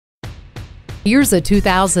Here's a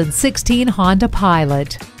 2016 Honda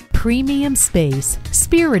Pilot. Premium space,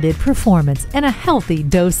 spirited performance, and a healthy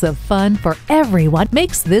dose of fun for everyone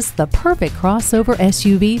makes this the perfect crossover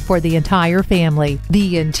SUV for the entire family.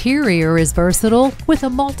 The interior is versatile with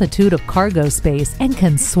a multitude of cargo space and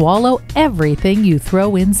can swallow everything you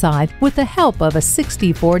throw inside with the help of a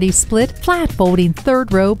 60/40 split flat-folding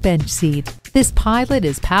third-row bench seat. This Pilot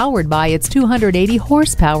is powered by its 280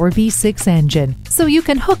 horsepower V6 engine, so you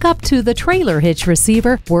can hook up to the trailer hitch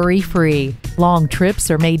receiver worry-free. Long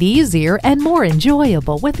trips are made easier and more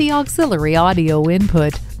enjoyable with the auxiliary audio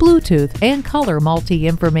input, Bluetooth, and color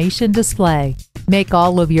multi-information display. Make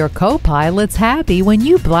all of your co-pilots happy when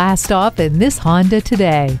you blast off in this Honda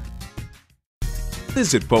today.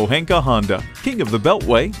 Visit Pohanka Honda, King of the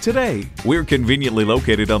Beltway, today. We're conveniently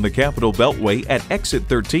located on the Capitol Beltway at Exit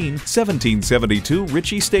 13, 1772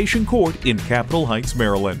 Ritchie Station Court in Capitol Heights,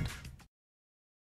 Maryland.